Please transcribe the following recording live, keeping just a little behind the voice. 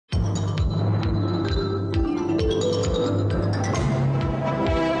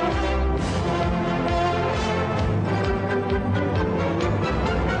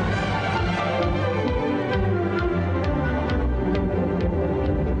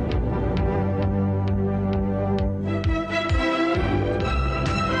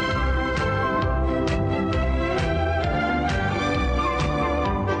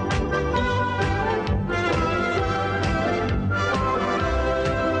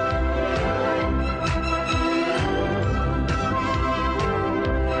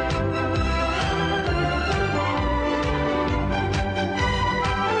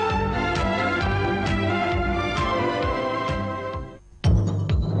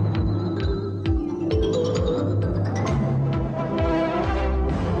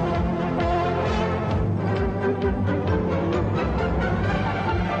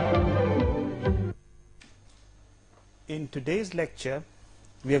today's lecture,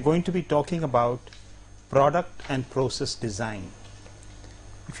 we are going to be talking about product and process design.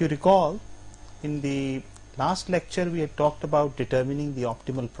 If you recall, in the last lecture we had talked about determining the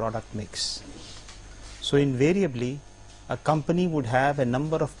optimal product mix. So invariably, a company would have a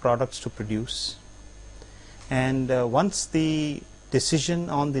number of products to produce, and once the decision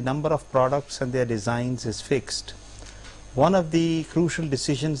on the number of products and their designs is fixed, one of the crucial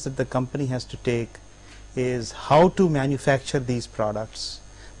decisions that the company has to take is how to manufacture these products.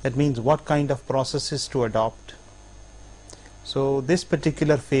 That means what kind of processes to adopt. So this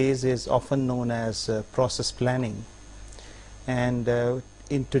particular phase is often known as process planning, and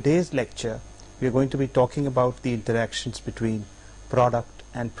in today's lecture we are going to be talking about the interactions between product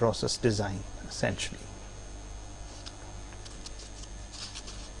and process design essentially.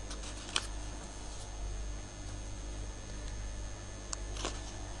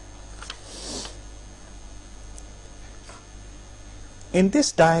 In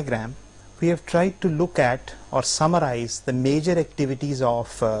this diagram, we have tried to look at or summarize the major activities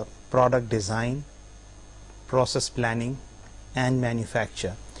of product design, process planning, and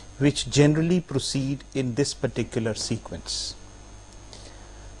manufacture, which generally proceed in this particular sequence.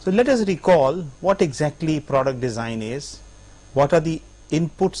 So let us recall what exactly product design is, what are the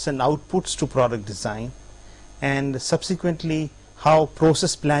inputs and outputs to product design, and subsequently how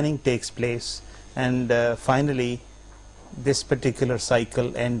process planning takes place, and finally this particular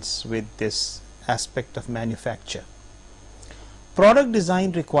cycle ends with this aspect of manufacture. Product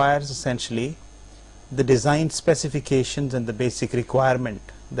design requires essentially the design specifications and the basic requirement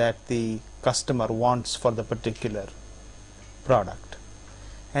that the customer wants for the particular product.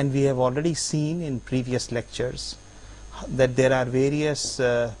 And we have already seen in previous lectures that there are various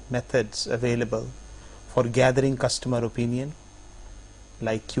methods available for gathering customer opinion,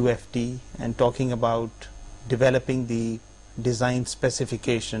 like QFD, and talking about developing the design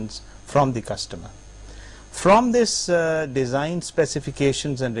specifications from the customer. From this design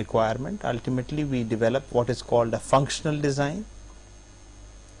specifications and requirement, ultimately we develop what is called a functional design.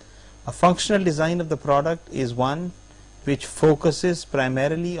 A functional design of the product is one which focuses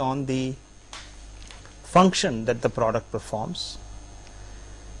primarily on the function that the product performs,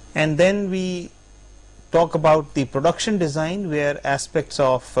 and then we talk about the production design, where aspects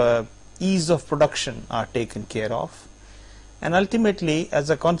of ease of production are taken care of, and ultimately, as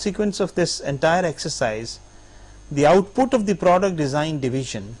a consequence of this entire exercise, the output of the product design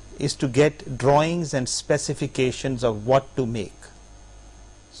division is to get drawings and specifications of what to make.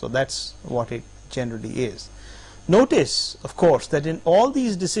 So that's what it generally is. Notice, of course, that in all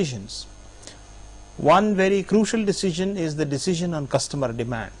these decisions, one very crucial decision is the decision on customer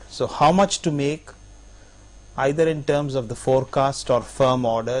demand. So how much to make, either in terms of the forecast or firm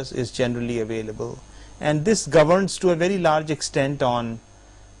orders, is generally available, and this governs to a very large extent on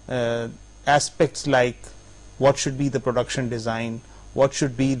aspects like what should be the production design, what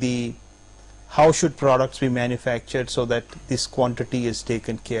should be the, how should products be manufactured so that this quantity is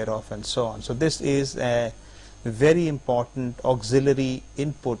taken care of, and so on. So this is a very important auxiliary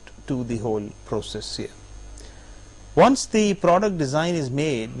input to the whole process here. Once the product design is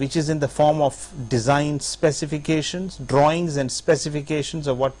made, which is in the form of design specifications, drawings and specifications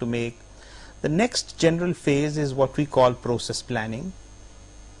of what to make, the next general phase is what we call process planning.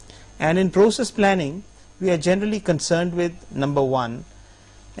 And in process planning, we are generally concerned with, number one,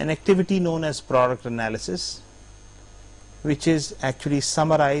 an activity known as product analysis, which is actually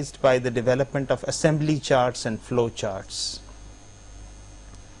summarized by the development of assembly charts and flow charts.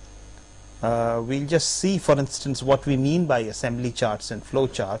 We'll just see, for instance, what we mean by assembly charts and flow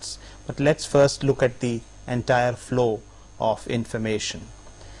charts, but let's first look at the entire flow of information.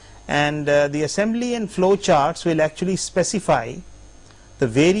 And the assembly and flow charts will actually specify the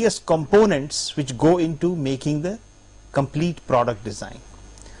various components which go into making the complete product design.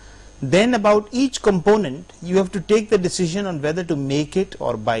 Then about each component you have to take the decision on whether to make it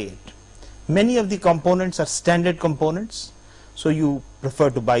or buy it. Many of the components are standard components, so you prefer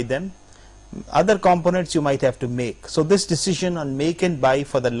to buy them. Other components you might have to make. So this decision on make and buy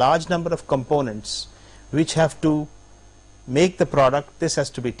for the large number of components which have to make the product, this has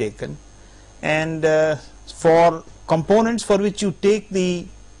to be taken. And for components for which you take the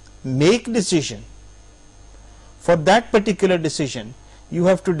make decision, for that particular decision you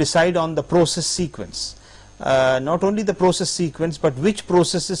have to decide on the process sequence. Not only the process sequence, but which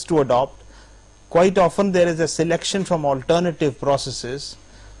processes to adopt. Quite often there is a selection from alternative processes.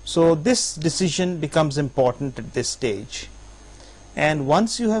 So this decision becomes important at this stage, and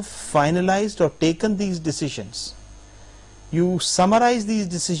once you have finalized or taken these decisions, you summarize these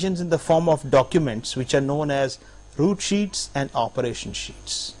decisions in the form of documents which are known as route sheets and operation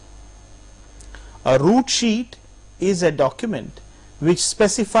sheets. A route sheet is a document which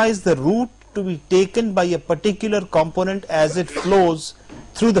specifies the route to be taken by a particular component as it flows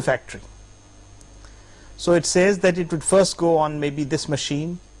through the factory. So it says that it would first go on maybe this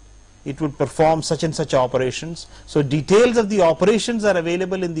machine, it would perform such and such operations. So details of the operations are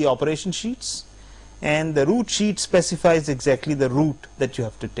available in the operation sheets, and the route sheet specifies exactly the route that you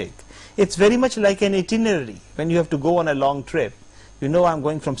have to take. It's very much like an itinerary. When you have to go on a long trip, you know I'm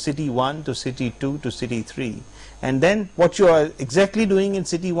going from city 1 to city 2 to city 3, and then what you are exactly doing in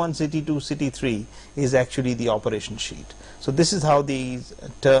city 1, city 2, city 3 is actually the operation sheet. So this is how these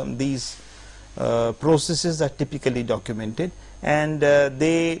processes are typically documented, and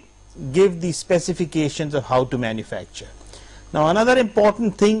they give the specifications of how to manufacture. Now another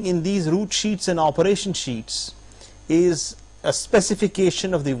important thing in these route sheets and operation sheets is a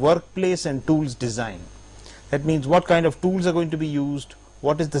specification of the workplace and tools design. That means what kind of tools are going to be used,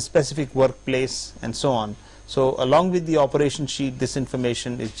 what is the specific workplace, and so on. So along with the operation sheet, this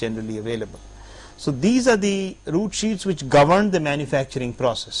information is generally available. So these are the route sheets which govern the manufacturing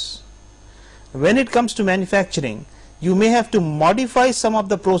process. When it comes to manufacturing, you may have to modify some of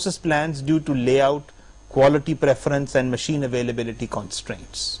the process plans due to layout, quality preference, and machine availability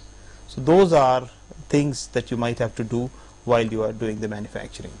constraints. So those are things that you might have to do while you are doing the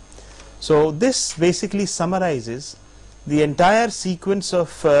manufacturing. So this basically summarizes the entire sequence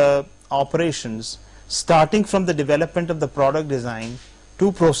of operations, starting from the development of the product design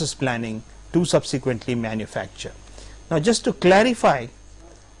to process planning to subsequently manufacture. Now just to clarify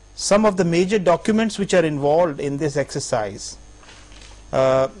some of the major documents which are involved in this exercise,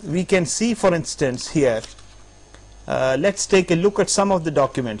 we can see, for instance, here, let's take a look at some of the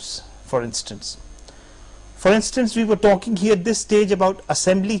documents. For instance, we were talking here at this stage about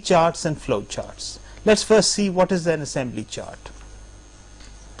assembly charts and flow charts. Let's first see what is an assembly chart.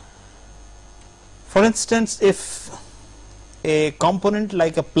 For instance, if a component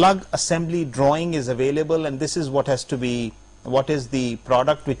like a plug assembly drawing is available, and this is what has to be, what is the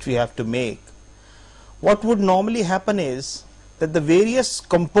product which we have to make, what would normally happen is that the various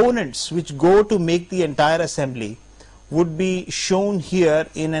components which go to make the entire assembly would be shown here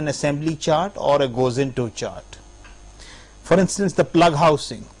in an assembly chart or a goes into chart. For instance, the plug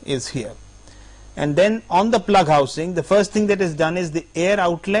housing is here, and then on the plug housing, the first thing that is done is the air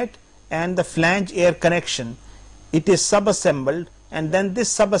outlet and the flange air connection. It is sub-assembled, and then this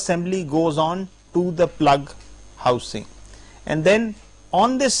sub-assembly goes on to the plug housing. And then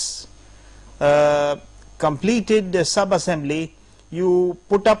on this completed sub-assembly, you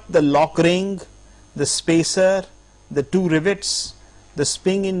put up the lock ring, the spacer, the two rivets, the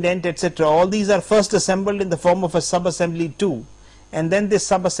spring indent, etc. All these are first assembled in the form of a sub-assembly 2, and then this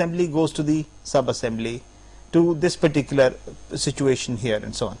sub-assembly goes to the sub-assembly to this particular situation here,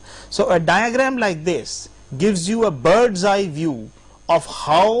 and so on. So a diagram like this gives you a bird's eye view of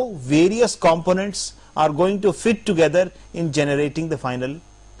how various components are going to fit together in generating the final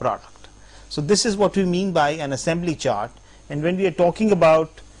product. So this is what we mean by an assembly chart, and when we are talking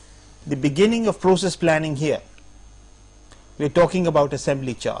about the beginning of process planning here, we are talking about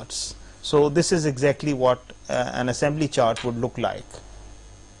assembly charts. So this is exactly what an assembly chart would look like.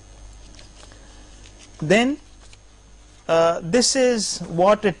 Then this is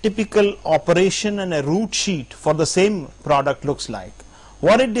what a typical operation and a route sheet for the same product looks like.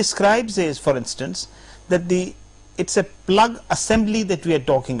 What it describes is, for instance, that it's a plug assembly that we are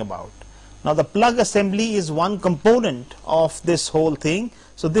talking about. Now the plug assembly is one component of this whole thing.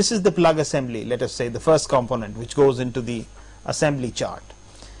 So this is the plug assembly, let us say the first component which goes into the assembly chart.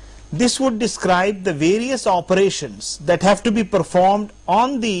 This would describe the various operations that have to be performed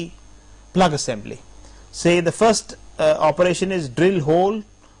on the plug assembly. Say the first operation is drill hole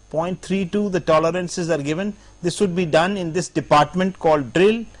 0.32, the tolerances are given. This would be done in this department called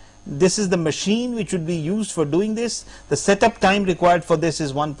drill. This is the machine which would be used for doing this. The setup time required for this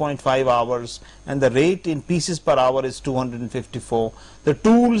is 1.5 hours, and the rate in pieces per hour is 254. The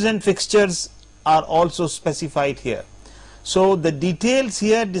tools and fixtures are also specified here. So the details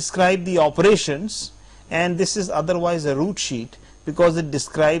here describe the operations, and this is otherwise a route sheet because it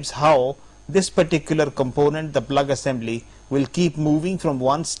describes how this particular component, the plug assembly, will keep moving from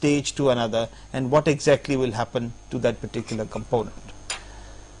one stage to another, and what exactly will happen to that particular component.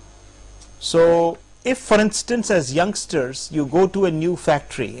 So if, for instance, as youngsters you go to a new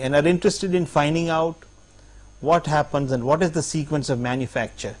factory and are interested in finding out what happens and what is the sequence of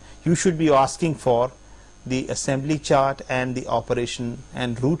manufacture, you should be asking for the assembly chart and the operation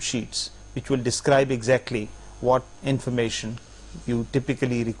and route sheets, which will describe exactly what information you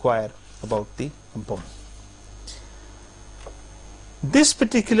typically require about the component. This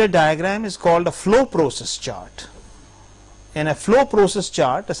particular diagram is called a flow process chart. In a flow process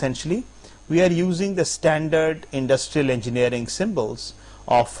chart, essentially, we are using the standard industrial engineering symbols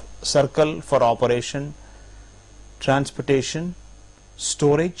of circle for operation, transportation,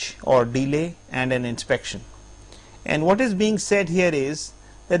 storage or delay, and an inspection. And what is being said here is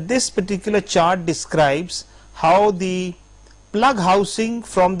that this particular chart describes how the plug housing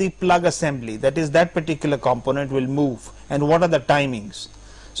from the plug assembly, that is that particular component, will move and what are the timings.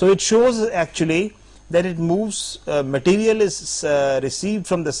 So it shows actually that it moves, material is received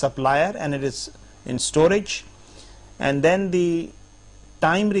from the supplier and it is in storage, and then the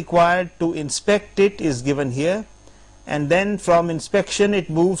time required to inspect it is given here, and then from inspection it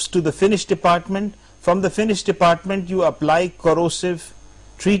moves to the finish department. From the finish department you apply corrosive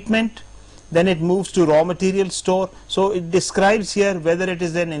treatment, then it moves to raw material store. So it describes here whether it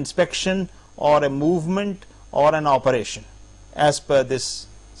is an inspection or a movement or an operation as per this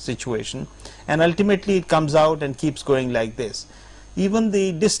situation, and ultimately it comes out and keeps going like this. Even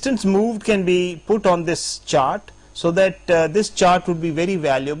the distance moved can be put on this chart, so that this chart would be very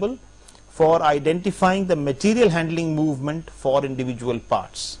valuable for identifying the material handling movement for individual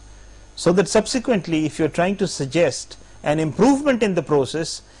parts, so that subsequently if you are trying to suggest an improvement in the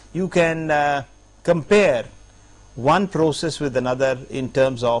process, you can compare one process with another in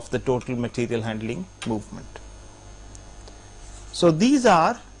terms of the total material handling movement. So these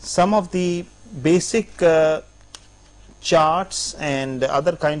are some of the basic charts and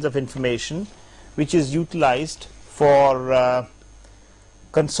other kinds of information which is utilized for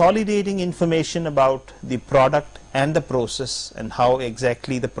consolidating information about the product and the process and how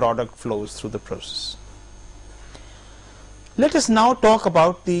exactly the product flows through the process. Let us now talk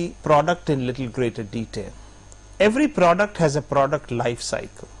about the product in little greater detail. Every product has a product life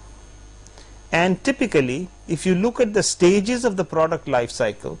cycle, and typically if you look at the stages of the product life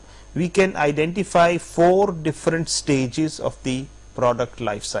cycle, we can identify 4 different stages of the product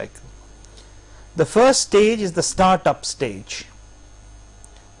life cycle. The first stage is the startup stage.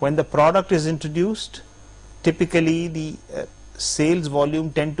 When the product is introduced, typically the sales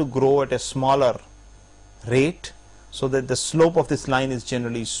volume tend to grow at a smaller rate, so that the slope of this line is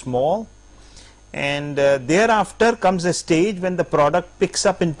generally small, and thereafter comes a stage when the product picks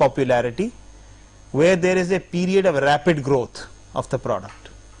up in popularity, where there is a period of rapid growth of the product.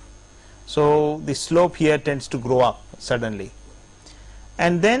 So the slope here tends to grow up suddenly,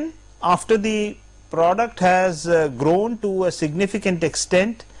 and then after the product has grown to a significant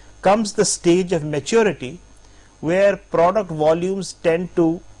extent comes the stage of maturity, where product volumes tend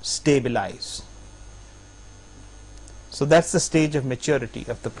to stabilize. So that's the stage of maturity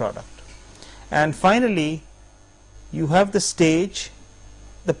of the product. And finally you have the stage,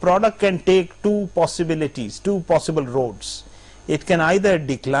 the product can take 2 possibilities, 2 possible roads. It can either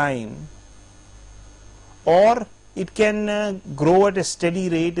decline or it can grow at a steady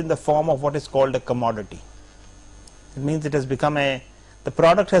rate in the form of what is called a commodity. It means it has become the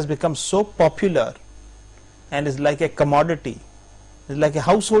product has become so popular and is like a commodity, is like a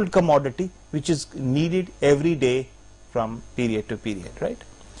household commodity which is needed every day from period to period, right?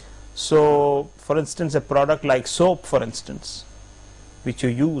 So for instance, a product like soap, for instance, which you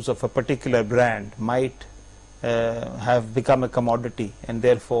use of a particular brand, might have become a commodity and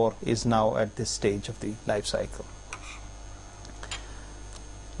therefore is now at this stage of the life cycle.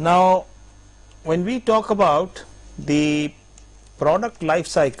 Now when we talk about the product life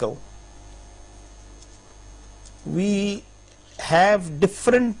cycle, we have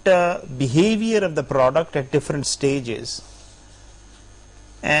different behavior of the product at different stages,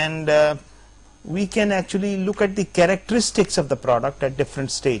 and we can actually look at the characteristics of the product at different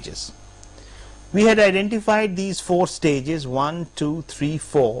stages. We had identified these 4 stages, 1, 2, 3,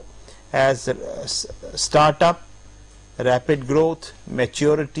 4, as startup, rapid growth,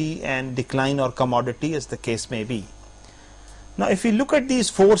 maturity, and decline or commodity, as the case may be. Now if we look at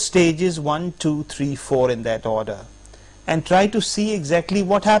these 4 stages, 1, 2, 3, 4 in that order, and try to see exactly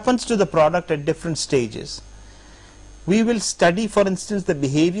what happens to the product at different stages, we will study, for instance, the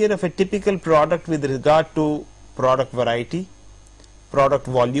behavior of a typical product with regard to product variety, product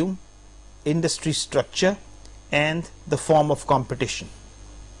volume, industry structure, and the form of competition.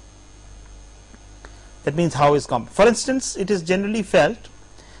 That means how is competition. For instance, it is generally felt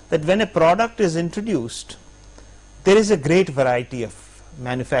that when a product is introduced, there is a great variety of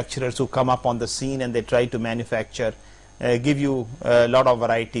manufacturers who come up on the scene and they try to manufacture, give you a lot of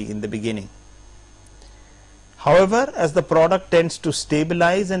variety in the beginning. However, as the product tends to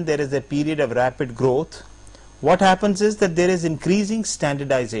stabilize and there is a period of rapid growth, what happens is that there is increasing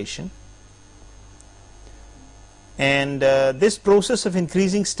standardization, And this process of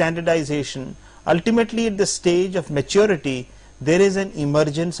increasing standardization, ultimately at the stage of maturity, there is an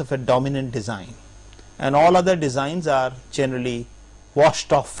emergence of a dominant design, and all other designs are generally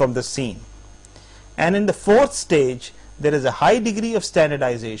washed off from the scene. And in the fourth stage, there is a high degree of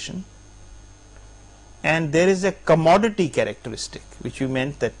standardization, and there is a commodity characteristic, which you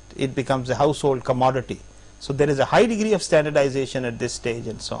meant that it becomes a household commodity. So there is a high degree of standardization at this stage,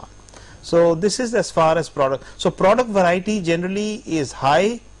 and so on. So this is as far as product. So product variety generally is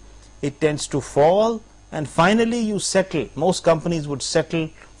high, it tends to fall, and finally you settle. Most companies would settle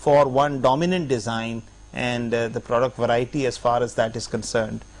for one dominant design, and the product variety, as far as that is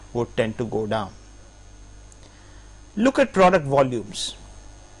concerned, would tend to go down. Look at product volumes.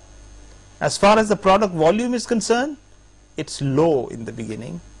 As far as the product volume is concerned, it's low in the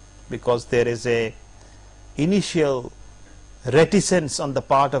beginning, because there is a initial reticence on the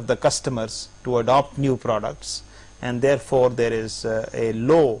part of the customers to adopt new products, and therefore there is a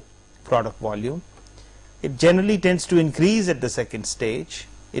low product volume. It generally tends to increase at the second stage.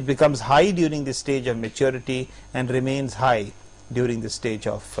 It becomes high during the stage of maturity and remains high during the stage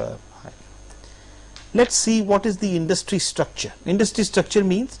of high. Let's see what is the industry structure. Industry structure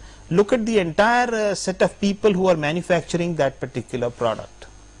means look at the entire set of people who are manufacturing that particular product.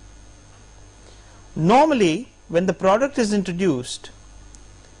 Normally, when the product is introduced,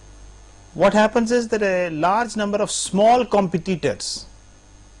 what happens is that a large number of small competitors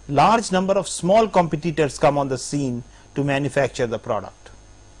come on the scene to manufacture the product.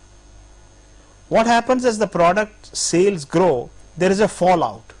 What happens as the product sales grow, there is a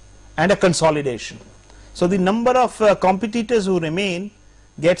fallout and a consolidation. So the number of competitors who remain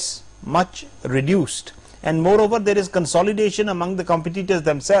gets much reduced, and moreover there is consolidation among the competitors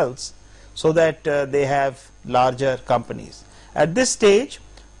themselves, so that they have larger companies. At this stage,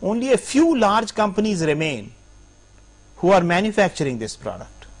 only a few large companies remain who are manufacturing this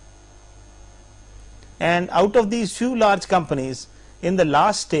product, and out of these few large companies, in the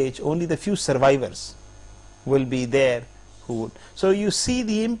last stage only the few survivors will be there who would. So you see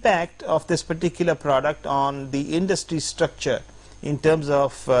the impact of this particular product on the industry structure in terms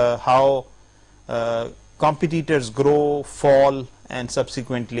of how competitors grow, fall, and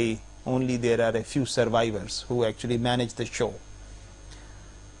subsequently only there are a few survivors who actually manage the show.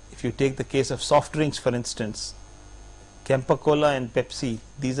 If you take the case of soft drinks, for instance, Campa-Cola and Pepsi,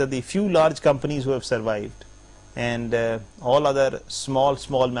 these are the few large companies who have survived, and all other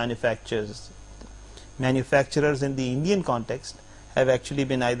small manufacturers in the Indian context have actually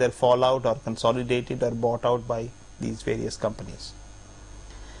been either fallout or consolidated or bought out by these various companies.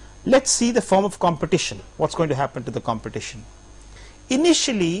 Let's see the form of competition. What's going to happen to the competition?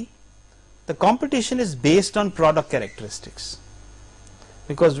 Initially, the competition is based on product characteristics,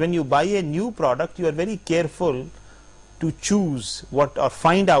 because when you buy a new product, you are very careful to choose what or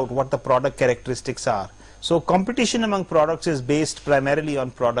find out what the product characteristics are. So competition among products is based primarily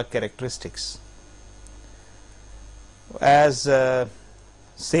on product characteristics. As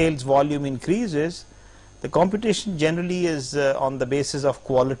sales volume increases, the competition generally is on the basis of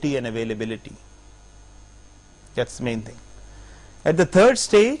quality and availability. That's the main thing. At the third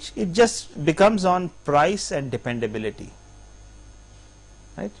stage, it just becomes on price and dependability.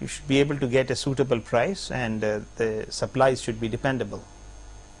 Right? You should be able to get a suitable price, and the supplies should be dependable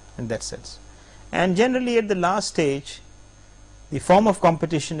in that sense. And generally at the last stage, the form of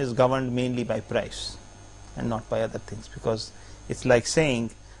competition is governed mainly by price and not by other things, because it's like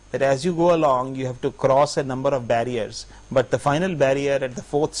saying that as you go along you have to cross a number of barriers, but the final barrier at the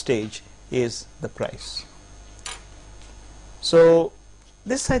fourth stage is the price. So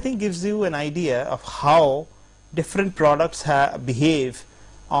this, I think, gives you an idea of how different products behave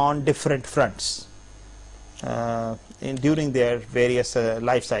on different fronts during their various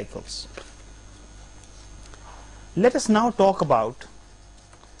life cycles. Let us now talk about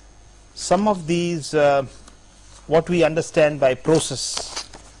some of these what we understand by process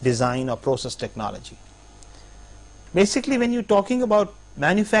design or process technology. Basically, when you're talking about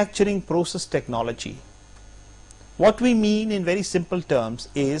manufacturing process technology, what we mean in very simple terms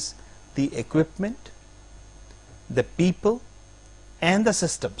is the equipment, the people, and the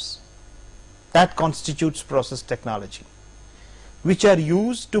systems that constitutes process technology, which are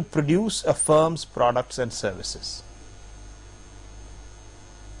used to produce a firm's products and services.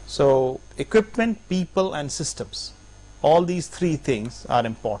 So equipment, people, and systems, all these three things are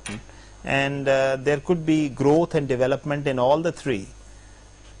important, and there could be growth and development in all the three.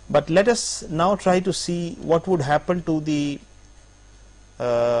 But let us now try to see what would happen to the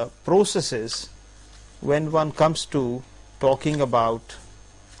processes when one comes to talking about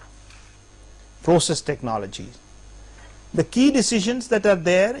process technology. The key decisions that are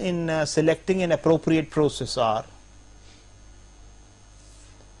there in selecting an appropriate process are,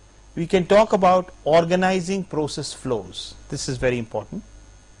 we can talk about organizing process flows. This is very important.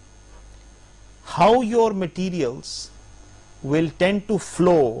 How your materials will tend to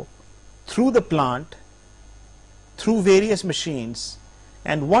flow through the plant, through various machines,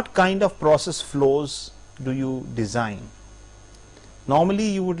 and what kind of process flows do you design. Normally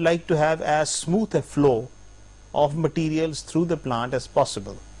you would like to have as smooth a flow of materials through the plant as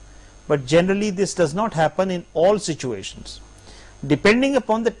possible, but generally this does not happen in all situations, depending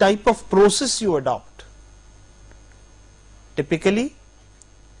upon the type of process you adopt. Typically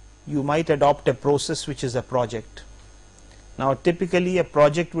you might adopt a process which is a project. Now typically a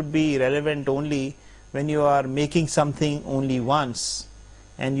project would be relevant only when you are making something only once,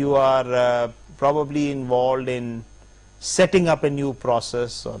 and you are probably involved in setting up a new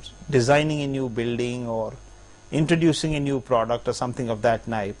process or designing a new building or introducing a new product or something of that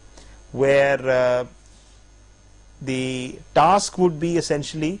type, where the task would be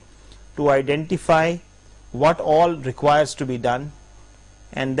essentially to identify what all requires to be done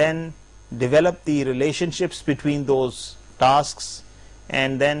and then develop the relationships between those tasks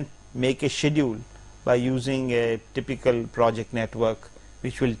and then make a schedule by using a typical project network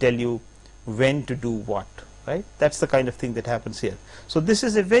which will tell you when to do what, right? That's the kind of thing that happens here. So this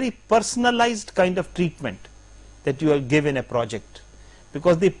is a very personalized kind of treatment that you are given a project,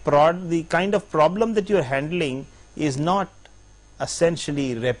 because the kind of problem that you are handling is not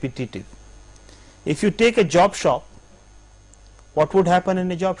essentially repetitive. If you take a job shop, what would happen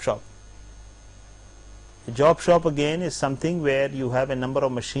in a job shop? A job shop again is something where you have a number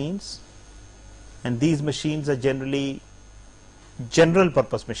of machines, and these machines are generally general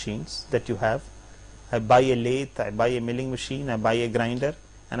purpose machines that you have. I buy a lathe, I buy a milling machine, I buy a grinder,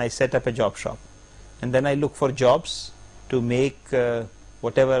 and I set up a job shop, and then I look for jobs to make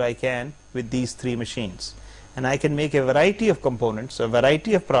whatever I can with these three machines, and I can make a variety of components, a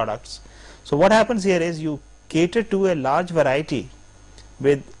variety of products. So what happens here is you cater to a large variety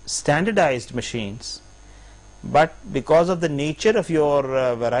with standardized machines, but because of the nature of your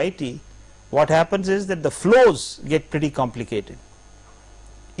variety, what happens is that the flows get pretty complicated.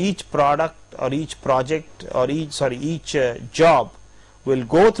 Each product or each project or each job will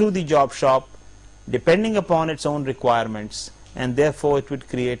go through the job shop depending upon its own requirements, and therefore it would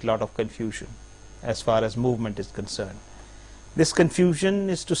create a lot of confusion as far as movement is concerned. This confusion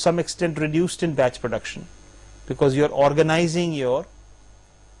is to some extent reduced in batch production, because you are organizing your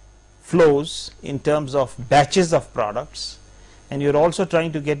flows in terms of batches of products, and you are also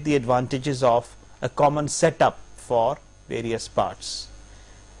trying to get the advantages of a common setup for various parts.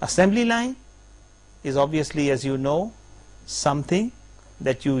 Assembly line is obviously, as you know, something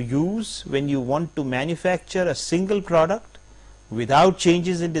that you use when you want to manufacture a single product without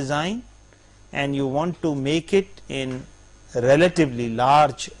changes in design, and you want to make it in relatively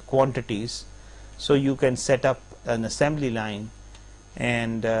large quantities, so you can set up an assembly line,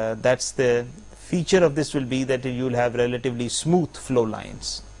 and that's the feature of this will be that you will have relatively smooth flow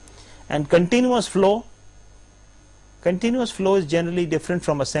lines. And continuous flow is generally different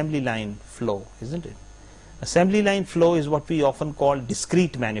from assembly line flow, isn't it? Assembly line flow is what we often call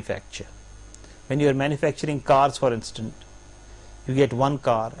discrete manufacture. When you are manufacturing cars, for instance, you get one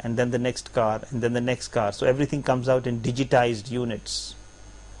car and then the next car and then the next car, so everything comes out in digitized units.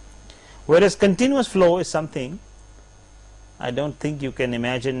 Whereas continuous flow is something, I don't think you can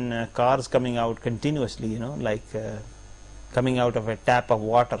imagine cars coming out continuously, you know, like coming out of a tap of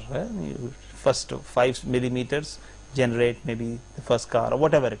water. First 5 millimeters generate maybe the first car or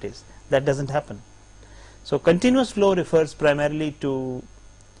whatever it is. That doesn't happen. So continuous flow refers primarily to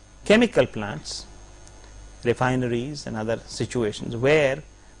chemical plants, refineries and other situations where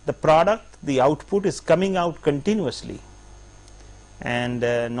the product, the output is coming out continuously, and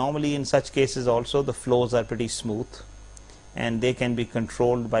normally in such cases also the flows are pretty smooth, and they can be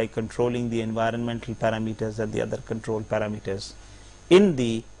controlled by controlling the environmental parameters and the other control parameters in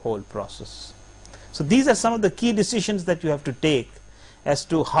the whole process. So these are some of the key decisions that you have to take as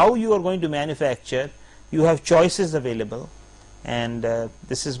to how you are going to manufacture. You have choices available, and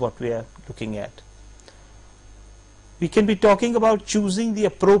this is what we are looking at. We can be talking about choosing the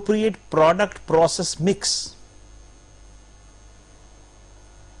appropriate product process mix,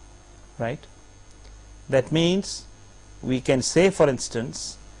 right? That means we can say, for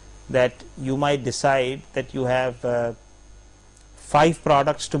instance, that you might decide that you have 5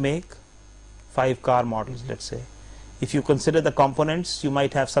 products to make, 5 car models, let's say. If you consider the components, you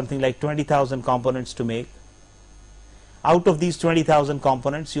might have something like 20,000 components to make. Out of these 20,000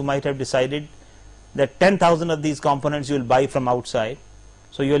 components, you might have decided that 10,000 of these components you will buy from outside.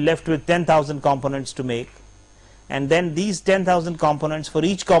 So you're left with 10,000 components to make, and then these 10,000 components, for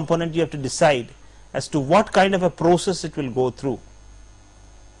each component you have to decide as to what kind of a process it will go through.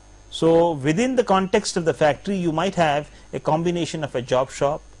 So within the context of the factory, you might have a combination of a job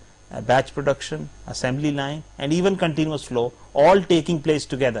shop, a batch production, assembly line, and even continuous flow, all taking place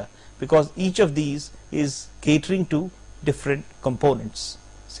together, because each of these is catering to different components,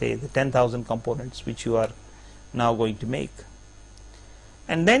 say the 10,000 components which you are now going to make.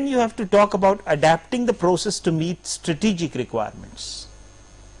 And then you have to talk about adapting the process to meet strategic requirements.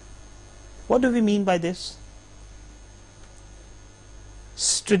 What do we mean by this?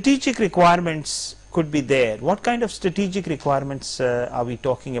 Strategic requirements could be there. What kind of strategic requirements are we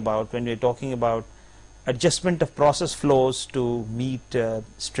talking about when we are talking about adjustment of process flows to meet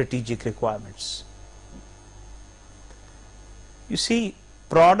strategic requirements? You see,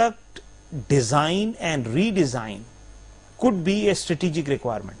 product design and redesign could be a strategic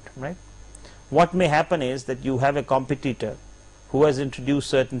requirement, right? What may happen is that you have a competitor who has introduced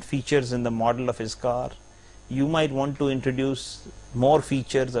certain features in the model of his car. You might want to introduce more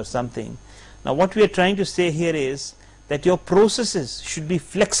features or something. Now what we are trying to say here is that your processes should be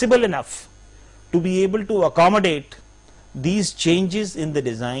flexible enough to be able to accommodate these changes in the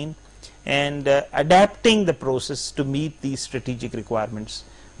design and adapting the process to meet these strategic requirements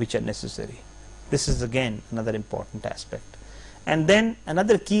which are necessary. This is again another important aspect. And then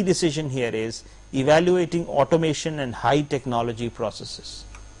another key decision here is evaluating automation and high technology processes,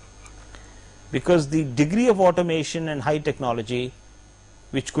 because the degree of automation and high technology,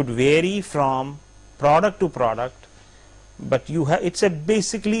 which could vary from product to product, but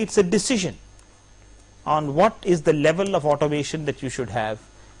basically it's a decision on what is the level of automation that you should have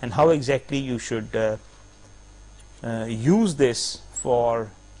and how exactly you should use this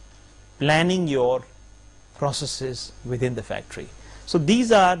for planning your processes within the factory. So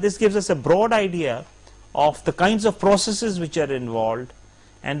this gives us a broad idea of the kinds of processes which are involved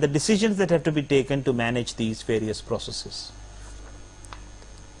and the decisions that have to be taken to manage these various processes.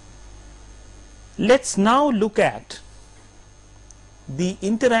 Let's now look at the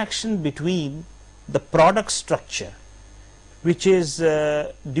interaction between the product structure, which is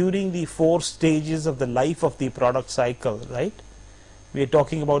during the 4 stages of the life of the product cycle, right? We are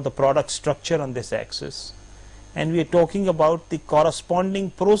talking about the product structure on this axis, and we are talking about the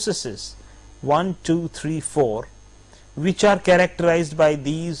corresponding processes 1, 2, 3, 4, which are characterized by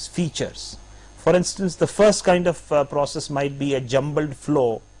these features. For instance, the first kind of process might be a jumbled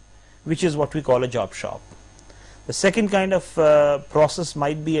flow, which is what we call a job shop. The second kind of process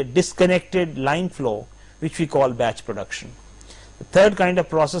might be a disconnected line flow, which we call batch production. The third kind of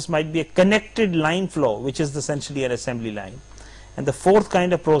process might be a connected line flow, which is essentially an assembly line. And the fourth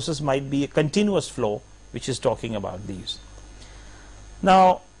kind of process might be a continuous flow, which is talking about these.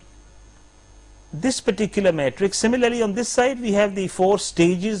 Now, this particular matrix, similarly on this side we have the 4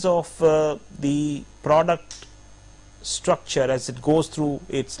 stages of the product structure as it goes through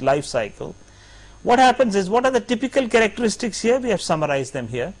its life cycle. What happens is, what are the typical characteristics here? We have summarized them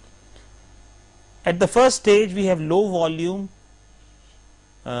here. At the first stage we have low volume,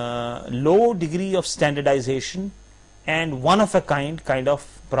 low degree of standardization, and one of a kind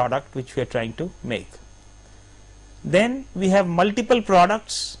of product which we are trying to make. Then we have multiple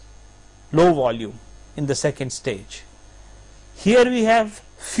products, low volume in the second stage. Here we have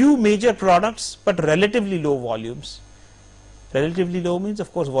few major products but relatively low volumes. Relatively low means,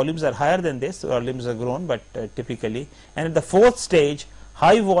 of course, volumes are higher than this, volumes are grown, but typically. And at the fourth stage,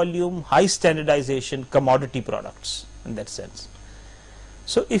 high volume, high standardization, commodity products in that sense.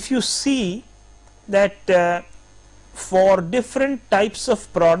 So if you see that for different types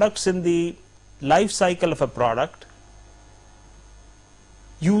of products in the life cycle of a product,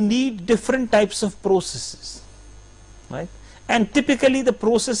 you need different types of processes, right? And typically the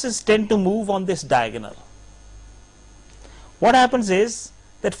processes tend to move on this diagonal. What happens is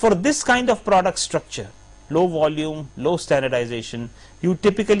that for this kind of product structure, low volume, low standardization, you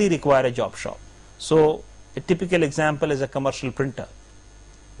typically require a job shop. So a typical example is a commercial printer,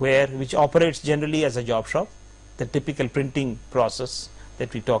 which operates generally as a job shop. The typical printing process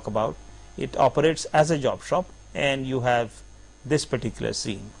that we talk about, it operates as a job shop, and you have this particular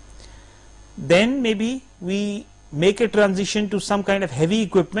scene. Then maybe we make a transition to some kind of heavy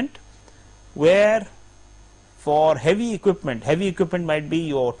equipment, where for heavy equipment might be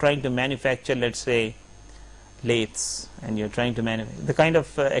you're trying to manufacture, let's say, lathes, and you're trying to manufacture the kind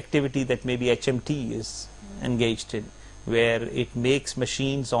of activity that maybe HMT is engaged in, where it makes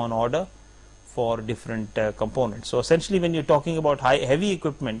machines on order for different components. So essentially when you're talking about heavy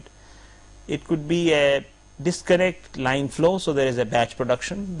equipment, it could be a disconnect line flow, so there is a batch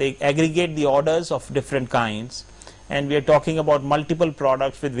production. They aggregate the orders of different kinds, and we are talking about multiple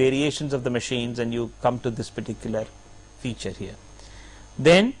products with variations of the machines, and you come to this particular feature here.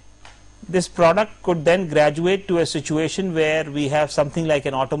 Then this product could then graduate to a situation where we have something like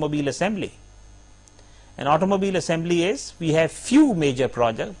an automobile assembly. An automobile assembly is, we have few major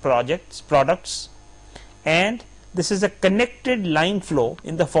products, and this is a connected line flow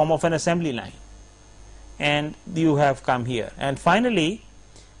in the form of an assembly line, and you have come here. And finally,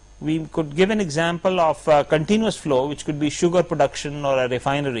 we could give an example of continuous flow, which could be sugar production or a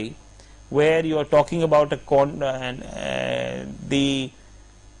refinery, where you are talking about the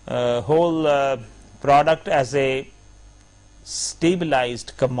whole product as a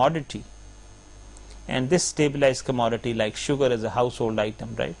stabilized commodity. And this stabilized commodity, like sugar, is a household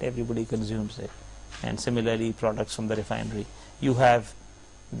item, right? Everybody consumes it. And similarly, products from the refinery, you have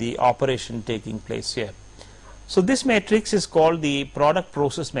the operation taking place here. So this matrix is called the product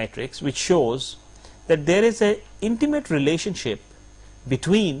process matrix, which shows that there is an intimate relationship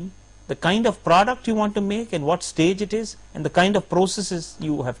between the kind of product you want to make and what stage it is, and the kind of processes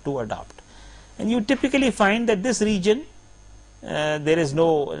you have to adopt. And you typically find that this region, there is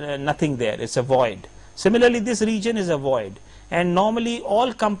nothing there, it's a void. Similarly, this region is a void, and normally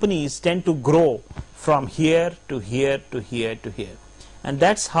all companies tend to grow from here to here to here to here, and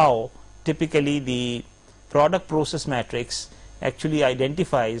that's how typically the product process matrix actually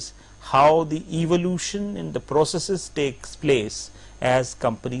identifies how the evolution in the processes takes place as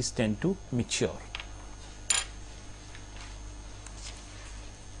companies tend to mature.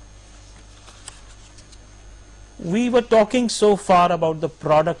 We were talking so far about the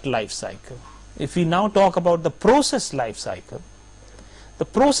product life cycle. If we now talk about the process life cycle, the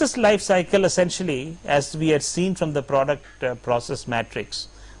process life cycle essentially, as we had seen from the product process matrix,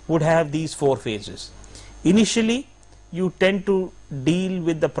 would have these four phases. Initially, you tend to deal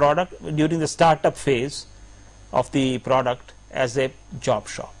with the product during the startup phase of the product as a job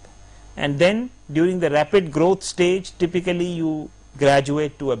shop, and then during the rapid growth stage, typically you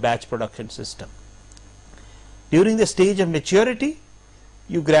graduate to a batch production system. During the stage of maturity,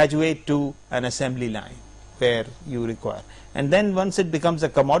 you graduate to an assembly line where you require, and then once it becomes a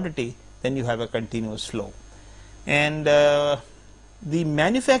commodity, then you have a continuous flow. And the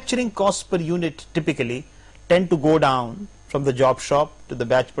manufacturing costs per unit typically tend to go down from the job shop to the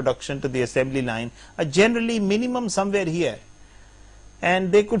batch production to the assembly line, are generally minimum somewhere here,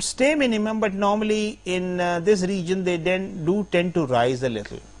 and they could stay minimum, but normally in this region they then do tend to rise a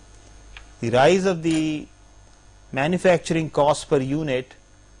little. The rise of the manufacturing cost per unit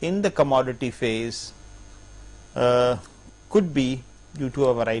in the commodity phase could be due to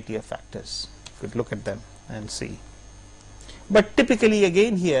a variety of factors. You could look at them and see. But typically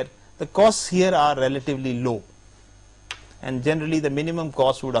again here, the costs here are relatively low, and generally the minimum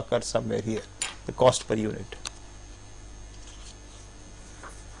cost would occur somewhere here, the cost per unit.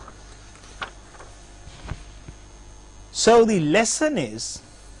 So the lesson is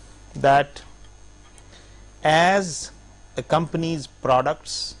that as a company's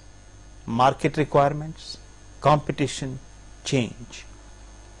products, market requirements, competition change,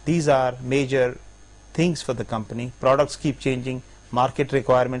 these are major things for the company. Products keep changing, market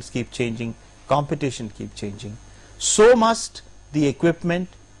requirements keep changing, competition keep changing. So must the equipment,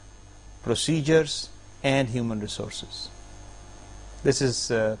 procedures, and human resources. This is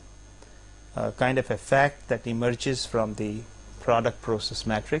kind of a fact that emerges from the product process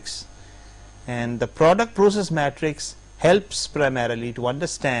matrix, and the product process matrix helps primarily to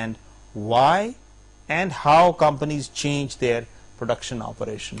understand why and how companies change their production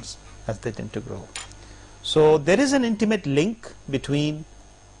operations as they tend to grow. So there is an intimate link between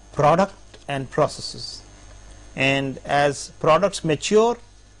product and processes, and as products mature,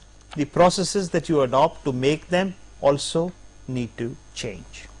 the processes that you adopt to make them also need to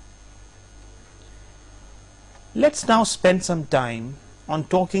change. Let's now spend some time on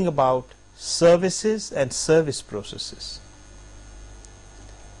talking about services and service processes.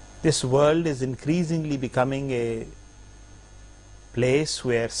 This world is increasingly becoming a place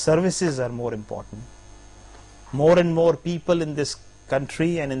where services are more important. More and more people in this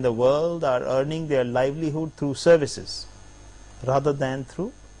country and in the world are earning their livelihood through services rather than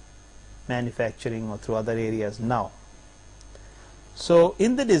through manufacturing or through other areas now. So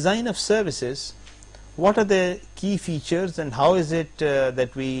in the design of services, what are the key features, and how is it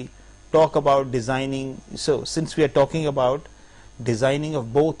that we talk about designing? So since we are talking about designing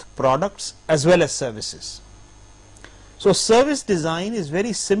of both products as well as services, so service design is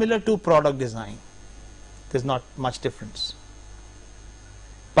very similar to product design. There's not much difference,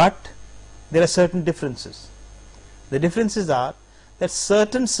 but there are certain differences. The differences are that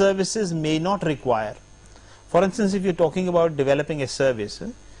certain services may not require, for instance, if you're talking about developing a service,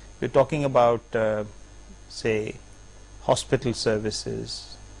 you're talking about say hospital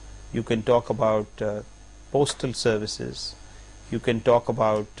services, you can talk about postal services, you can talk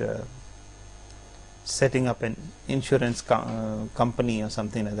about setting up an insurance company or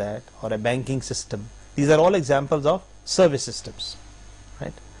something like that, or a banking system. These are all examples of service systems,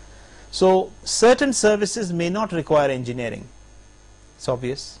 right? So certain services may not require engineering. It's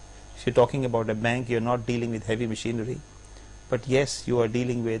obvious. If you're talking about a bank, you're not dealing with heavy machinery, but yes, you are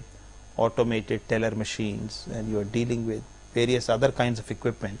dealing with automated teller machines, and you are dealing with various other kinds of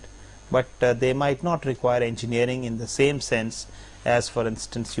equipment, but they might not require engineering in the same sense as, for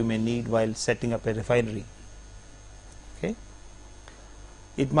instance, you may need while setting up a refinery. Okay,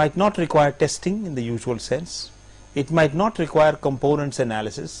 it might not require testing in the usual sense, it might not require components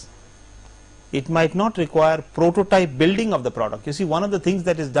analysis, it might not require prototype building of the product. You see, one of the things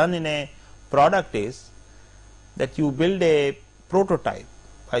that is done in a product is that you build a prototype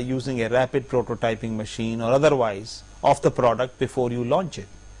by using a rapid prototyping machine or otherwise of the product before you launch it.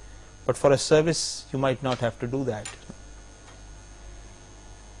 But for a service, you might not have to do that.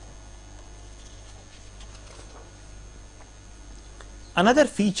 Another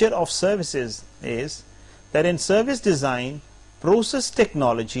feature of services is that in service design, process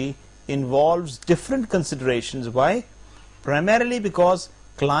technology involves different considerations. Why? Primarily because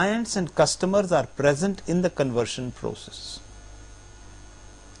clients and customers are present in the conversion process.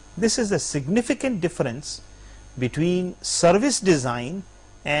 This is a significant difference between service design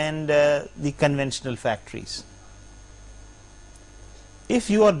and the conventional factories. If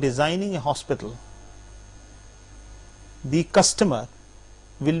you are designing a hospital, the customer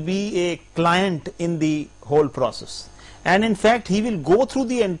will be a client in the whole process, and in fact he will go through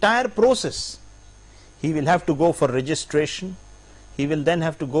the entire process. He will have to go for registration, he will then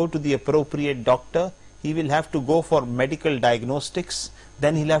have to go to the appropriate doctor, he will have to go for medical diagnostics,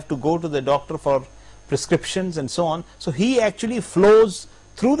 then he'll have to go to the doctor for prescriptions and so on. So he actually flows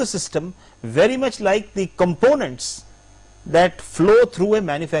through the system very much like the components that flow through a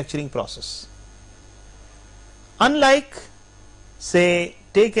manufacturing process. Unlike, say,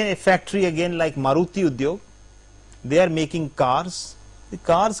 take a factory again like Maruti Udyog, they are making cars. The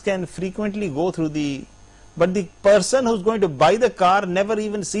cars can frequently go through the, but the person who's going to buy the car never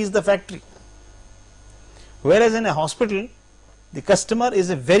even sees the factory. Whereas in a hospital, the customer is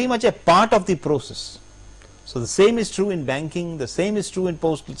very much a part of the process. So the same is true in banking, the same is true in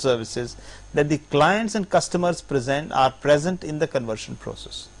postal services, that the clients and customers are present in the conversion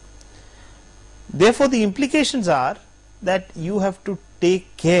process. Therefore, the implications are that you have to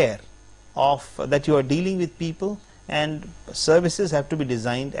take care of that you are dealing with people, and services have to be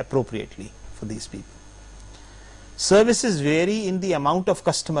designed appropriately for these people. Services vary in the amount of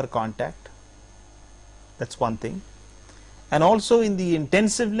customer contact, that's one thing, and also in the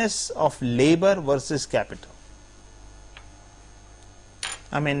intensiveness of labor versus capital.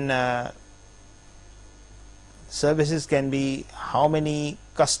 I mean, services can be how many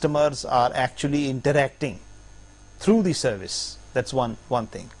customers are actually interacting through the service, that's one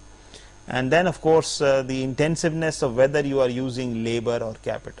thing. And then of course the intensiveness of whether you are using labor or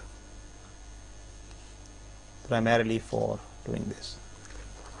capital primarily for doing this.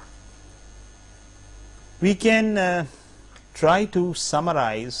 We can try to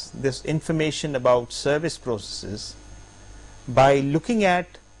summarize this information about service processes by looking at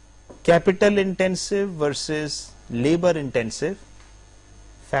capital intensive versus labor intensive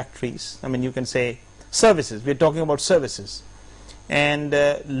factories. I mean, you can say services, we are talking about services, and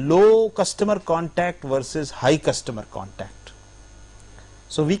low customer contact versus high customer contact.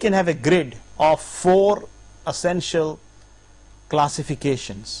 So we can have a grid of 4 essential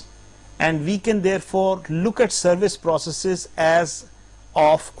classifications, and we can therefore look at service processes as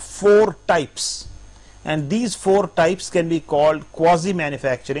of 4 types, and these 4 types can be called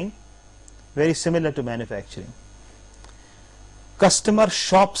quasi-manufacturing, very similar to manufacturing, customer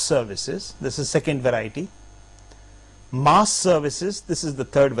shop services, this is second variety, mass services, this is the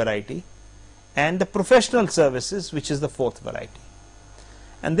third variety, and the professional services, which is the 4th variety.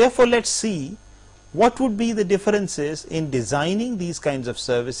 And therefore let's see what would be the differences in designing these kinds of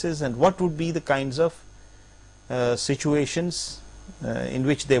services, and what would be the kinds of situations in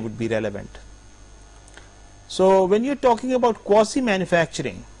which they would be relevant. So when you're talking about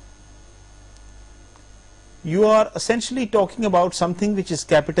quasi-manufacturing, you are essentially talking about something which is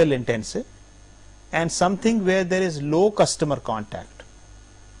capital intensive and something where there is low customer contact,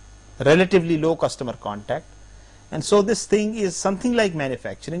 relatively low customer contact, And so this thing is something like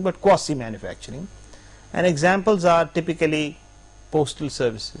manufacturing, but quasi-manufacturing. And examples are typically postal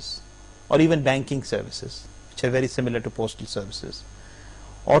services or even banking services, which are very similar to postal services.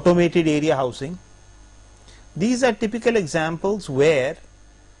 Automated area housing. These are typical examples where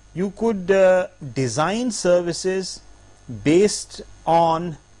you could design services based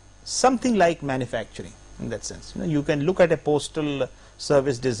on something like manufacturing in that sense. You know, you can look at a postal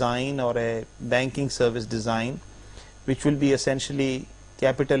service design or a banking service design, which will be essentially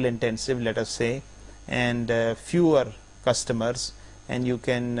capital intensive, let us say, and fewer customers, and you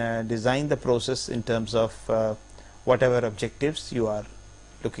can design the process in terms of whatever objectives you are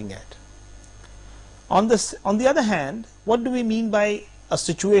looking at. On the other hand, what do we mean by a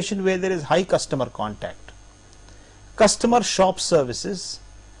situation where there is high customer contact? Customer shop services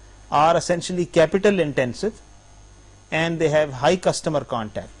are essentially capital intensive and they have high customer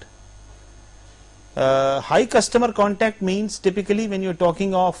contact. High customer contact means typically when you're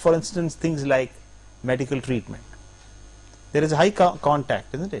talking of, for instance, things like medical treatment. There is a high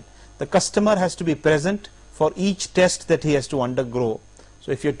contact, isn't it? The customer has to be present for each test that he has to undergo.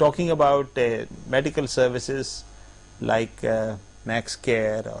 So if you're talking about medical services like Max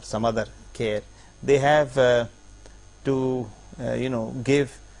Care or some other care, they have to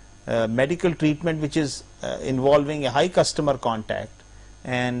give medical treatment which is involving a high customer contact,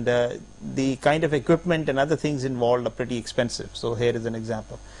 and the kind of equipment and other things involved are pretty expensive. So here is an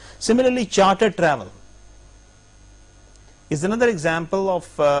example. Similarly, charter travel is another example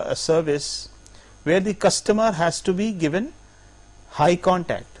of a service where the customer has to be given high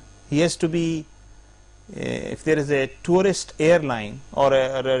contact. He has to be, if there is a tourist airline or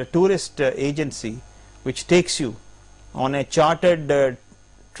a tourist agency which takes you on a chartered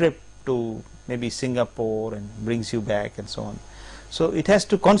trip to maybe Singapore and brings you back and so on. So it has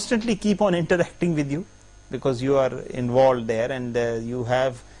to constantly keep on interacting with you because you are involved there, and you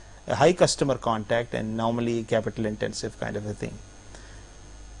have a high customer contact and normally capital intensive kind of a thing.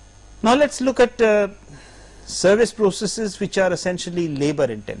 Now let's look at service processes which are essentially labor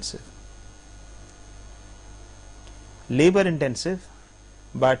intensive. Labor intensive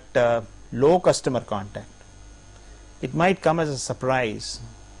but low customer contact. It might come as a surprise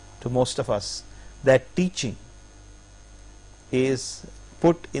to most of us that teaching is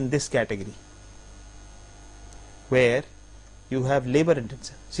put in this category where you have labor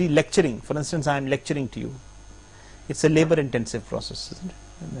intensive. See, lecturing, for instance, I am lecturing to you. It's a labor intensive process, isn't it?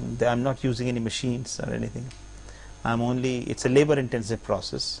 And I'm not using any machines or anything. It's a labor intensive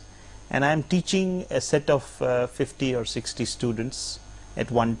process, and I'm teaching a set of 50 or 60 students at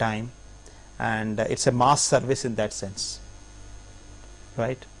one time, and it's a mass service in that sense,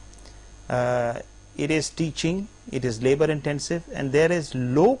 right? It is teaching, it is labor intensive, and there is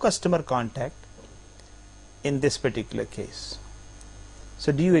low customer contact in this particular case.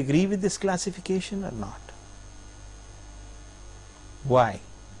 So do you agree with this classification or not? Why?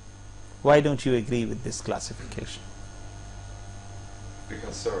 Why don't you agree with this classification?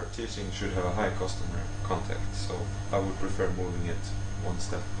 Because, sir, teaching should have a high customer contact, so I would prefer moving it one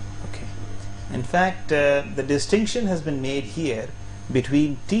step. Okay. In fact, the distinction has been made here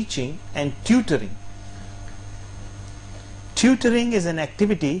between teaching and tutoring. Tutoring is an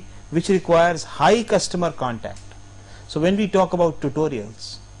activity which requires high customer contact. So when we talk about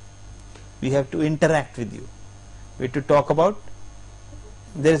tutorials, we have to interact with you. We have to talk about,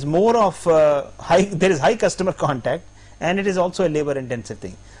 there is more of there is high customer contact, and it is also a labor intensive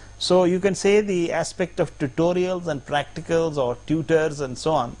thing. So you can say the aspect of tutorials and practicals or tutors and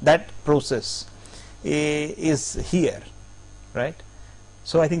so on, that process is here, right?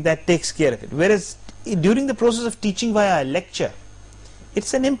 So I think that takes care of it. Whereas during the process of teaching via a lecture,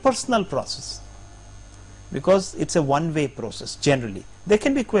 it's an impersonal process because it's a one-way process generally. There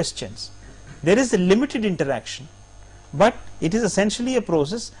can be questions. There is a limited interaction, but it is essentially a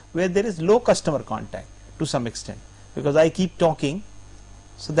process where there is low customer contact to some extent because I keep talking,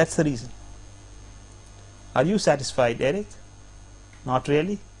 so that's the reason. Are you satisfied, Eric? Not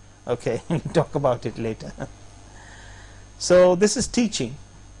really? Okay, we'll talk about it later. So this is teaching.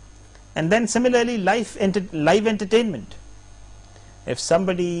 And then similarly, live entertainment. If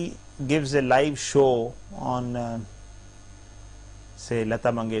somebody gives a live show on, say,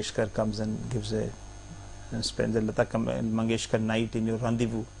 Lata Mangeshkar comes and gives spends a Lata Mangeshkar night in your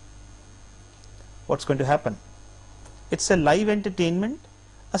rendezvous, what's going to happen? It's a live entertainment.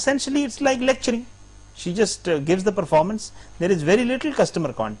 Essentially, it's like lecturing. She just gives the performance. There is very little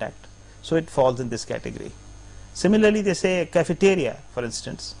customer contact, so it falls in this category. Similarly, they say a cafeteria, for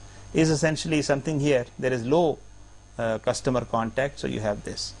instance, is essentially something here. There is low customer contact, so you have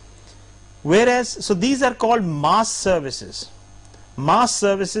this. Whereas, so these are called mass services. Mass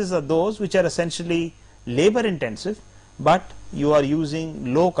services are those which are essentially labor intensive, but you are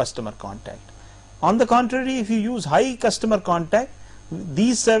using low customer contact. On the contrary, if you use high customer contact,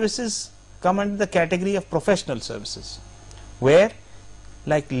 these services come under the category of professional services, where,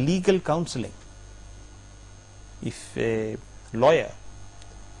 like legal counseling, if a lawyer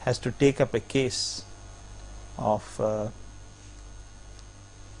has to take up a case of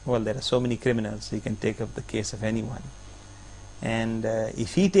well, there are so many criminals, he can take up the case of anyone, and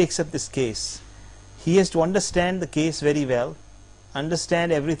if he takes up this case, he has to understand the case very well,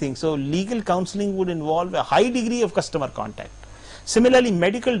 understand everything. So legal counseling would involve a high degree of customer contact. Similarly,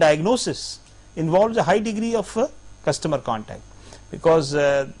 medical diagnosis involves a high degree of customer contact, because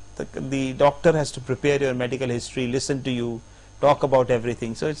the doctor has to prepare your medical history, listen to you, talk about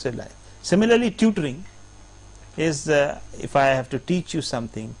everything. So it's a lie. Similarly, tutoring is if I have to teach you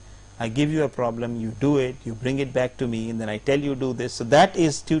something, I give you a problem, you do it, you bring it back to me, and then I tell you do this. So that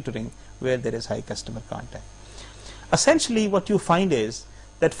is tutoring, where there is high customer contact. Essentially, what you find is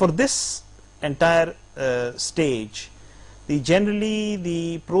that for this entire stage, generally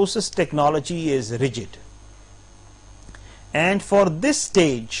the process technology is rigid, and for this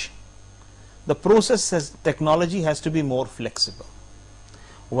stage the process technology has to be more flexible.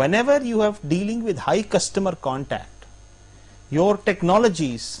 Whenever you have dealing with high customer contact, your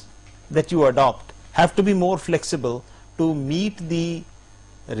technologies that you adopt have to be more flexible to meet the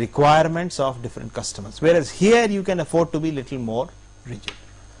requirements of different customers, whereas here you can afford to be little more rigid.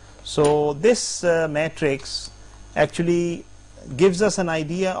 So this matrix actually gives us an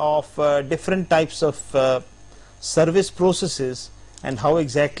idea of different types of service processes and how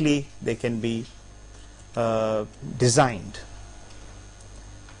exactly they can be designed.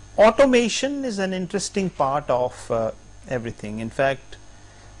 Automation is an interesting part of everything. In fact,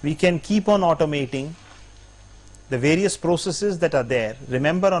 we can keep on automating the various processes that are there.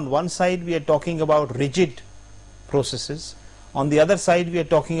 Remember, on one side we are talking about rigid processes, on the other side we are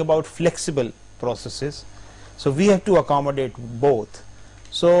talking about flexible processes. So we have to accommodate both.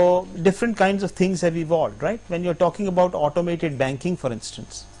 So different kinds of things have evolved, right? When you're talking about automated banking, for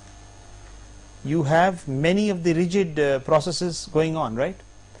instance, you have many of the rigid processes going on, right?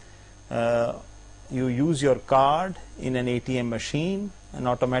 You use your card in an ATM machine and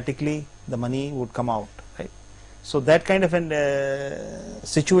automatically the money would come out, right? So that kind of an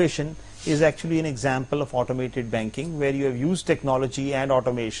situation is actually an example of automated banking, where you have used technology and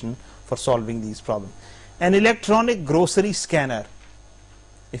automation for solving these problems. An electronic grocery scanner,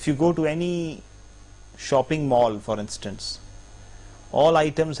 if you go to any shopping mall, for instance, all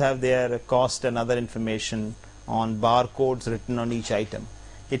items have their cost and other information on barcodes written on each item.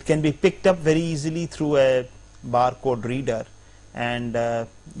 It can be picked up very easily through a barcode reader, and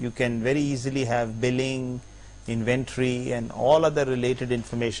you can very easily have billing, inventory and all other related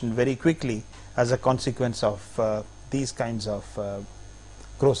information very quickly as a consequence of these kinds of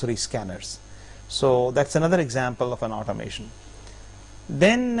grocery scanners. So that's another example of an automation.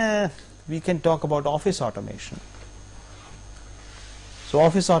 Then we can talk about office automation. So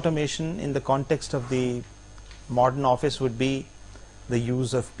office automation in the context of the modern office would be the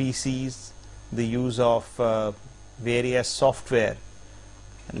use of PCs, the use of various software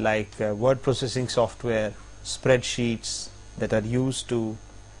like word processing software, spreadsheets that are used to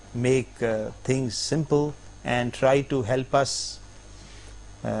make things simple and try to help us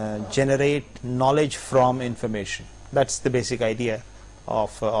generate knowledge from information. That's the basic idea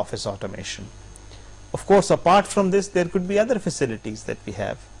of office automation. Of course, apart from this, there could be other facilities that we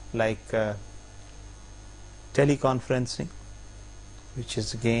have, like teleconferencing, which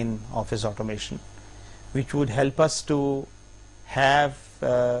is again office automation, which would help us to have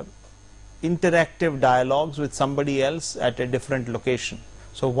interactive dialogues with somebody else at a different location.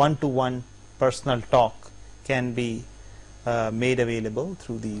 So one-to-one personal talk can be made available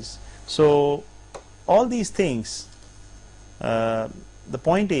through these. So all these things, the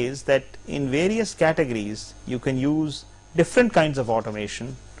point is that in various categories you can use different kinds of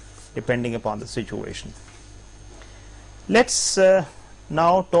automation depending upon the situation. Let's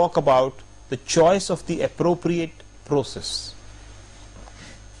now talk about the choice of the appropriate process.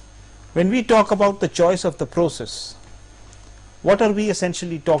 When we talk about the choice of the process, what are we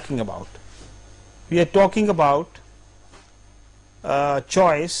essentially talking about? We are talking about a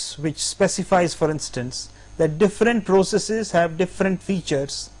choice which specifies, for instance, that different processes have different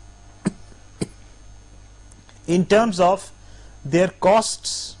features in terms of their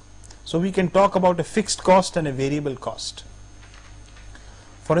costs. So we can talk about a fixed cost and a variable cost.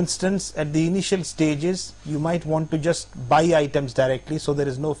 For instance, at the initial stages you might want to just buy items directly, so there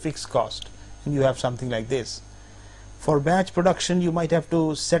is no fixed cost, and you have something like this. For batch production you might have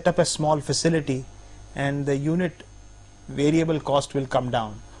to set up a small facility and the unit variable cost will come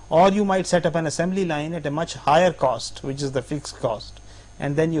down, or you might set up an assembly line at a much higher cost, which is the fixed cost,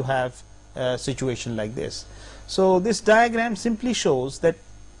 and then you have a situation like this. So this diagram simply shows that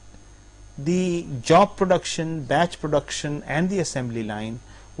the job production, batch production and the assembly line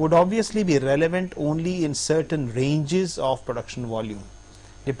would obviously be relevant only in certain ranges of production volume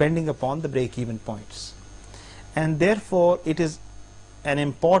depending upon the break-even points, and therefore it is an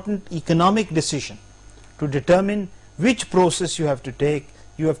important economic decision to determine which process you have to take.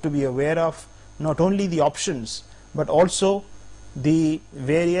 You have to be aware of not only the options but also the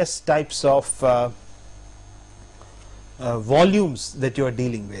various types of volumes that you are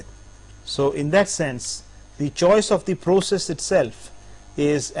dealing with. So in that sense, the choice of the process itself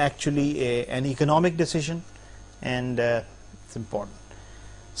is actually an economic decision, and it's important.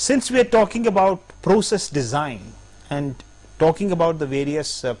 Since we are talking about process design and talking about the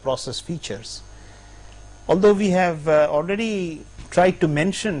various process features, although we have already tried to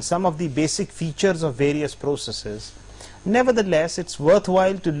mention some of the basic features of various processes, nevertheless it's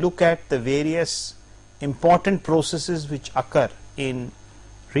worthwhile to look at the various important processes which occur in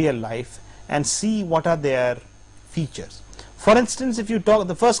real life and see what are their features. For instance, if you talk,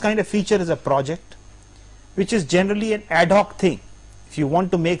 the first kind of feature is a project, which is generally an ad hoc thing. If you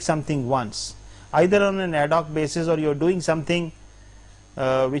want to make something once, either on an ad hoc basis or you're doing something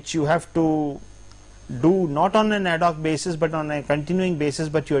which you have to do not on an ad hoc basis but on a continuing basis,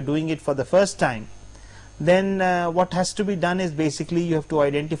 but you are doing it for the first time, then what has to be done is basically you have to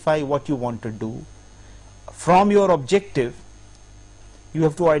identify what you want to do. From your objective, you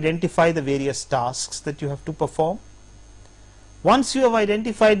have to identify the various tasks that you have to perform. Once you have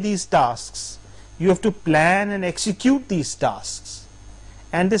identified these tasks, you have to plan and execute these tasks,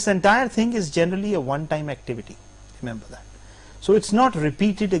 and this entire thing is generally a one-time activity, remember that. So it's not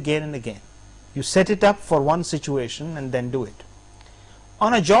repeated again and again. You set it up for one situation and then do it.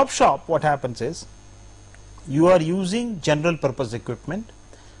 On a job shop, what happens is you are using general purpose equipment.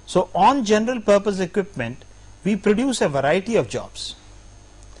 So on general purpose equipment we produce a variety of jobs,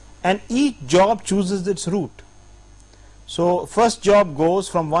 and each job chooses its route. So first job goes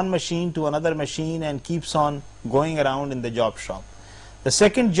from one machine to another machine and keeps on going around in the job shop. The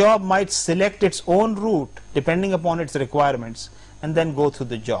second job might select its own route depending upon its requirements and then go through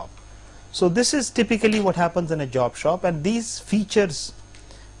the job. So this is typically what happens in a job shop, and these features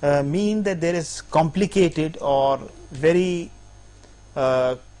mean that there is complicated or very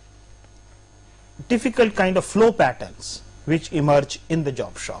difficult kind of flow patterns which emerge in the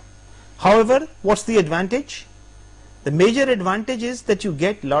job shop. However, what's the advantage? The major advantage is that you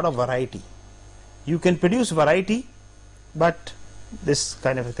get a lot of variety. You can produce variety, but this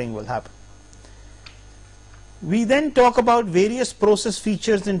kind of a thing will happen. We then talk about various process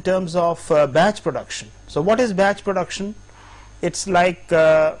features in terms of batch production. So what is batch production? It's like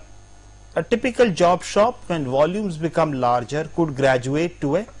a typical job shop, when volumes become larger, could graduate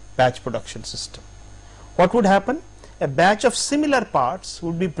to a batch production system. What would happen? A batch of similar parts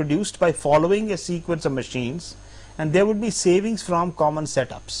would be produced by following a sequence of machines, and there would be savings from common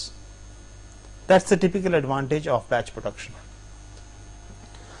setups. That's the typical advantage of batch production.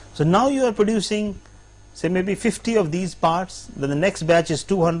 So now you are producing, say, maybe 50 of these parts, then the next batch is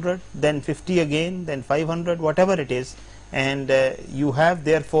 200, then 50 again, then 500, whatever it is, and you have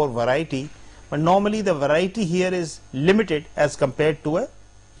therefore variety, but normally the variety here is limited as compared to a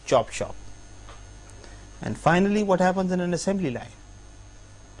job shop. And finally, what happens in an assembly line?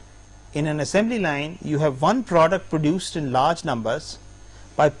 In an assembly line, you have one product produced in large numbers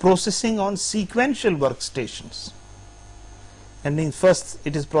by processing on sequential workstations. And then first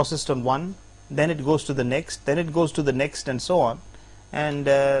it is processed on one, then it goes to the next, then it goes to the next, and so on. And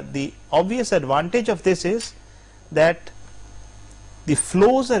the obvious advantage of this is that the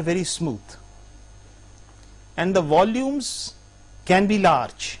flows are very smooth and the volumes can be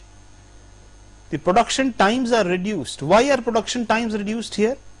large. The production times are reduced. Why are production times reduced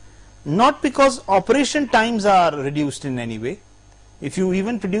here? Not because operation times are reduced in any way. If you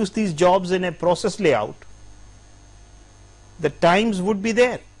even produce these jobs in a process layout, the times would be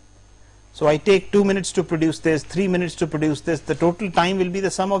there. So I take 2 minutes to produce this, 3 minutes to produce this, the total time will be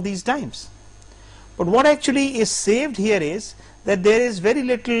the sum of these times. But what actually is saved here is that there is very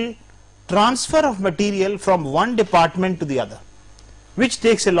little transfer of material from one department to the other, which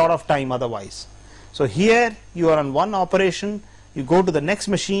takes a lot of time otherwise. So here you are on one operation, you go to the next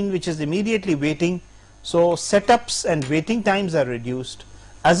machine which is immediately waiting, so setups and waiting times are reduced,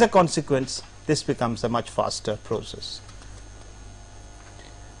 as a consequence, this becomes a much faster process.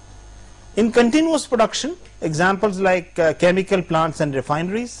 In continuous production, examples like chemical plants and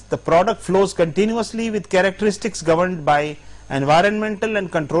refineries, the product flows continuously with characteristics governed by environmental and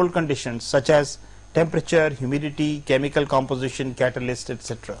control conditions such as temperature, humidity, chemical composition, catalyst,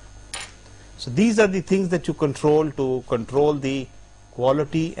 etc. So these are the things that you control to control the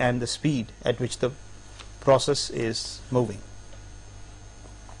quality and the speed at which the process is moving.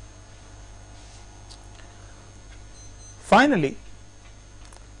 Finally,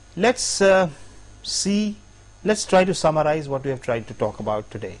 let's try to summarize what we have tried to talk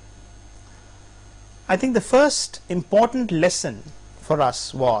about today. I think the first important lesson for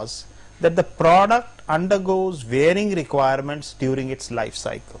us was that the product undergoes varying requirements during its life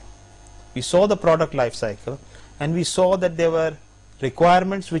cycle. We saw the product life cycle and we saw that there were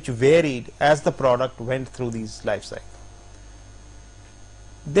requirements which varied as the product went through these life cycles.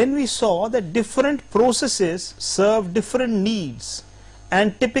 Then we saw that different processes serve different needs,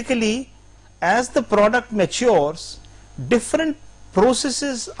 and typically as the product matures, different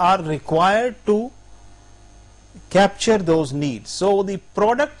processes are required to capture those needs. So the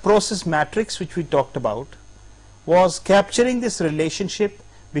product process matrix which we talked about was capturing this relationship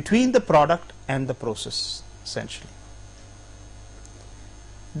between the product and the process essentially.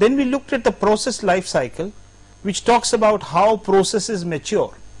 Then we looked at the process life cycle, which talks about how processes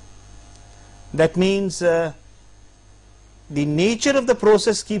mature. That means the nature of the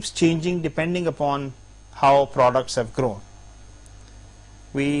process keeps changing depending upon how products have grown.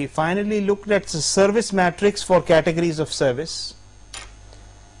 We finally looked at the service matrix for categories of service,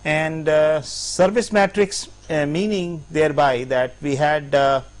 and service matrix meaning thereby that we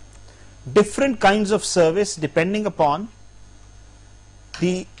had different kinds of service depending upon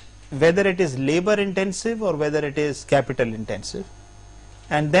whether it is labor intensive or whether it is capital intensive,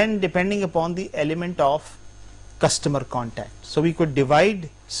 and then depending upon the element of customer contact. So we could divide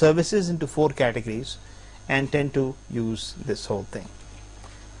services into 4 categories and tend to use this whole thing.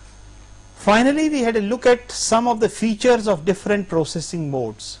 Finally, we had a look at some of the features of different processing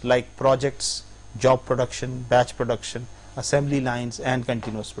modes like projects, job production, batch production, assembly lines, and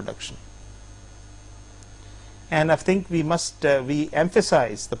continuous production. And I think we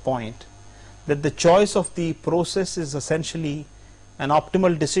emphasize the point that the choice of the process is essentially an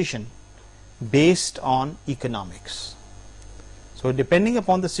optimal decision based on economics. So depending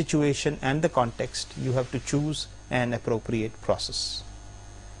upon the situation and the context, you have to choose an appropriate process.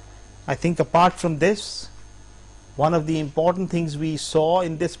 I think apart from this, one of the important things we saw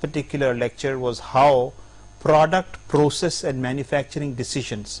in this particular lecture was how product, process, and manufacturing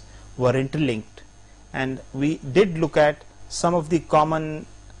decisions were interlinked, and we did look at some of the common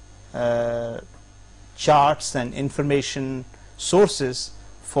charts and information sources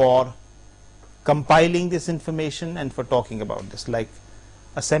for compiling this information and for talking about this, like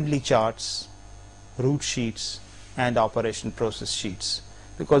assembly charts, route sheets, and operation process sheets,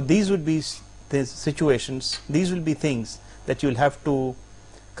 because these would be the situations, these will be things that you will have to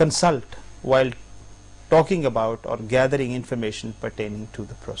consult while talking about or gathering information pertaining to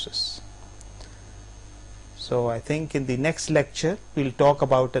the process. So I think in the next lecture we will talk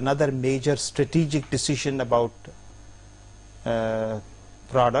about another major strategic decision about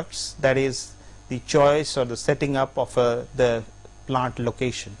products, that is the choice or the setting up of the plant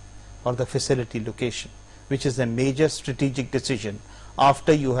location or the facility location, which is a major strategic decision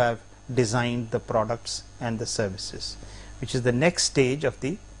after you have designed the products and the services, which is the next stage of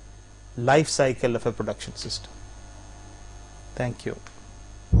the life cycle of a production system. Thank you.